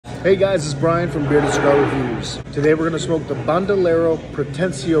Hey guys, it's Brian from Bearded Cigar Reviews. Today we're going to smoke the Bandolero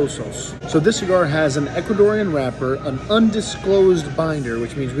Pretenciosos. So this cigar has an Ecuadorian wrapper, an undisclosed binder,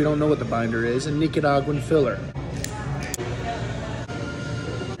 which means we don't know what the binder is, and Nicaraguan filler.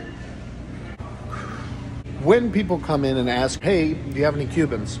 When people come in and ask, hey, do you have any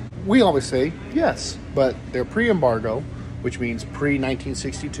Cubans? We always say yes, but they're pre-embargo, which means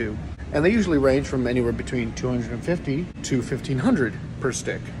pre-1962. And they usually range from anywhere between 250 to 1500 per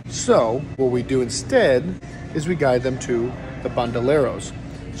stick. So what we do instead is we guide them to the Bandoleros.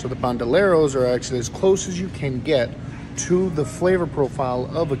 So the Bandoleros are actually as close as you can get to the flavor profile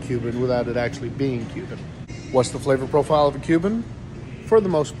of a Cuban without it actually being Cuban. What's the flavor profile of a Cuban? For the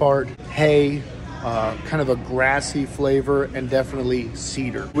most part, hay, kind of a grassy flavor, and definitely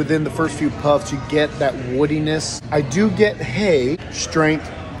cedar. Within the first few puffs, you get that woodiness. I do get hay.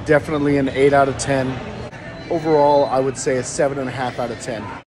 Strength, definitely an 8 out of 10. Overall, I would say a 7.5 out of 10.